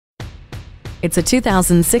It's a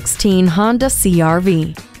 2016 Honda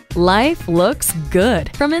CR-V. Life looks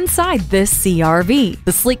good from inside this CR-V.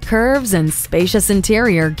 The sleek curves and spacious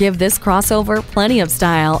interior give this crossover plenty of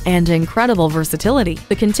style and incredible versatility.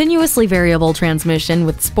 The continuously variable transmission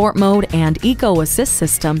with Sport Mode and Eco Assist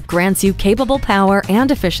system grants you capable power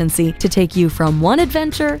and efficiency to take you from one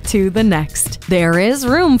adventure to the next. There is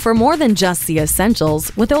room for more than just the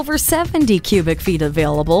essentials, with over 70 cubic feet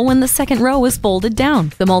available when the second row is folded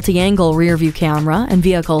down. The multi-angle rear-view camera and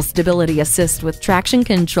vehicle stability assist with traction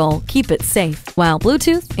control keep it safe, while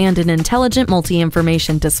Bluetooth and an intelligent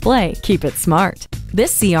multi-information display keep it smart.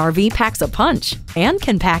 This CR-V packs a punch and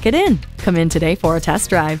can pack it in. Come in today for a test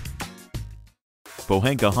drive.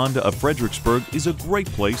 Pohanka Honda of Fredericksburg is a great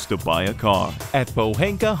place to buy a car. At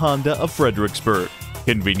Pohanka Honda of Fredericksburg,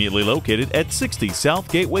 conveniently located at 60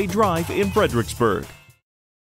 South Gateway Drive in Fredericksburg.